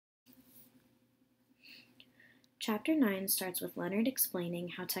Chapter 9 starts with Leonard explaining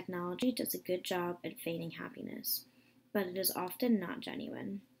how technology does a good job at feigning happiness, but it is often not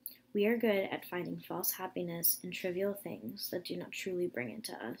genuine. We are good at finding false happiness in trivial things that do not truly bring it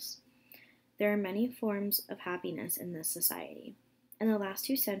to us. There are many forms of happiness in this society. In the last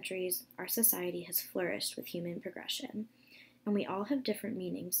 2 centuries, our society has flourished with human progression, and we all have different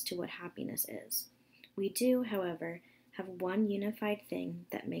meanings to what happiness is. We do, however, have one unified thing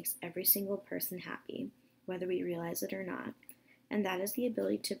that makes every single person happy, whether we realize it or not, and that is the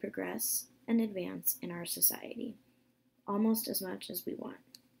ability to progress and advance in our society, almost as much as we want.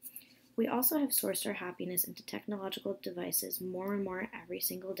 We also have sourced our happiness into technological devices more and more every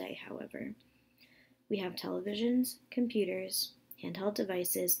single day, however. We have televisions, computers, handheld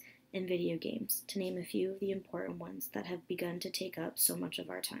devices, and video games, to name a few of the important ones that have begun to take up so much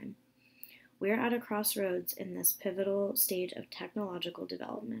of our time. We are at a crossroads in this pivotal stage of technological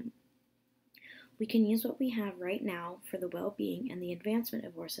development. We can use what we have right now for the well-being and the advancement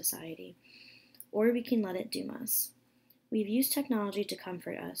of our society, or we can let it doom us. We've used technology to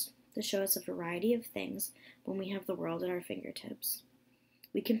comfort us, to show us a variety of things when we have the world at our fingertips.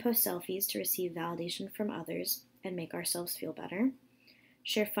 We can post selfies to receive validation from others and make ourselves feel better,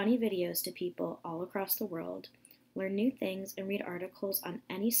 share funny videos to people all across the world, learn new things, and read articles on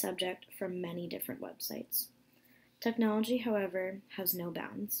any subject from many different websites. Technology, however, has no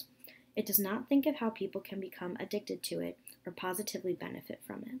bounds. It does not think of how people can become addicted to it or positively benefit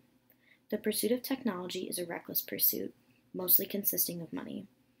from it. The pursuit of technology is a reckless pursuit, mostly consisting of money.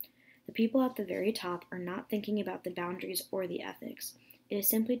 The people at the very top are not thinking about the boundaries or the ethics. It is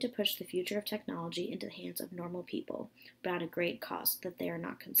simply to push the future of technology into the hands of normal people, but at a great cost that they are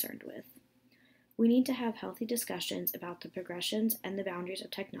not concerned with. We need to have healthy discussions about the progressions and the boundaries of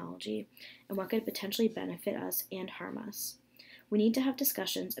technology and what could potentially benefit us and harm us. We need to have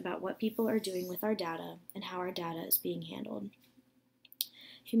discussions about what people are doing with our data and how our data is being handled.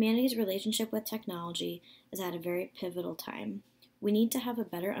 Humanity's relationship with technology is at a very pivotal time. We need to have a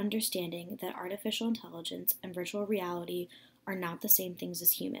better understanding that artificial intelligence and virtual reality are not the same things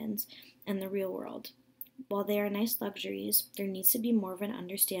as humans and the real world. While they are nice luxuries, there needs to be more of an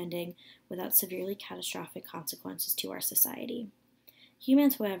understanding without severely catastrophic consequences to our society.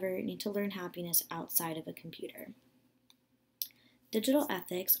 Humans, however, need to learn happiness outside of a computer. Digital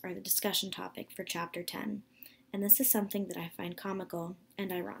ethics are the discussion topic for Chapter 10, and this is something that I find comical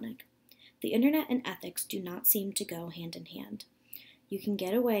and ironic. The internet and ethics do not seem to go hand in hand. You can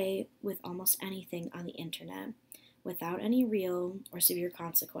get away with almost anything on the internet without any real or severe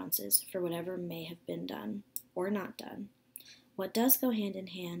consequences for whatever may have been done or not done. What does go hand in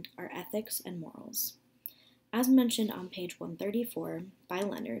hand are ethics and morals. As mentioned on page 134 by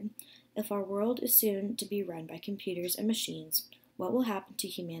Leonard, if our world is soon to be run by computers and machines, what will happen to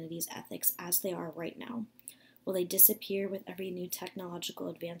humanity's ethics as they are right now? Will they disappear with every new technological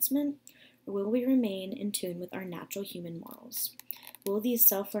advancement, or will we remain in tune with our natural human morals? Will these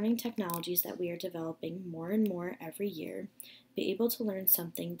self-learning technologies that we are developing more and more every year be able to learn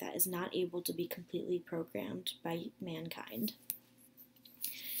something that is not able to be completely programmed by mankind?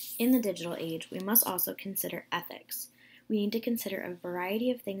 In the digital age, we must also consider ethics. We need to consider a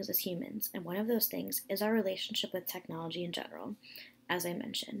variety of things as humans, and one of those things is our relationship with technology in general, as I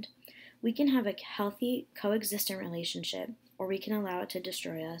mentioned. We can have a healthy, coexistent relationship, or we can allow it to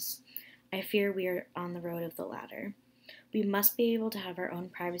destroy us. I fear we are on the road of the latter. We must be able to have our own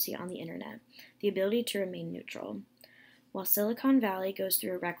privacy on the internet, the ability to remain neutral. While Silicon Valley goes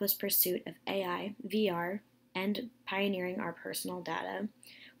through a reckless pursuit of AI, VR, and pioneering our personal data,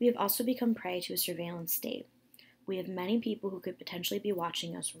 we have also become prey to a surveillance state. We have many people who could potentially be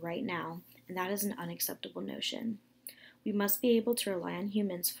watching us right now, and that is an unacceptable notion. We must be able to rely on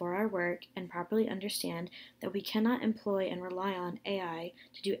humans for our work and properly understand that we cannot employ and rely on AI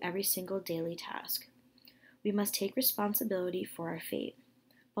to do every single daily task. We must take responsibility for our fate.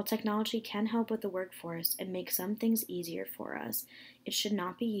 While technology can help with the workforce and make some things easier for us, it should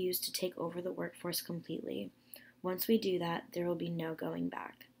not be used to take over the workforce completely. Once we do that, there will be no going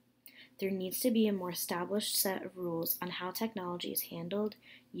back. There needs to be a more established set of rules on how technology is handled,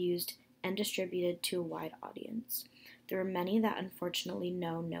 used, and distributed to a wide audience. There are many that unfortunately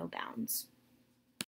know no bounds.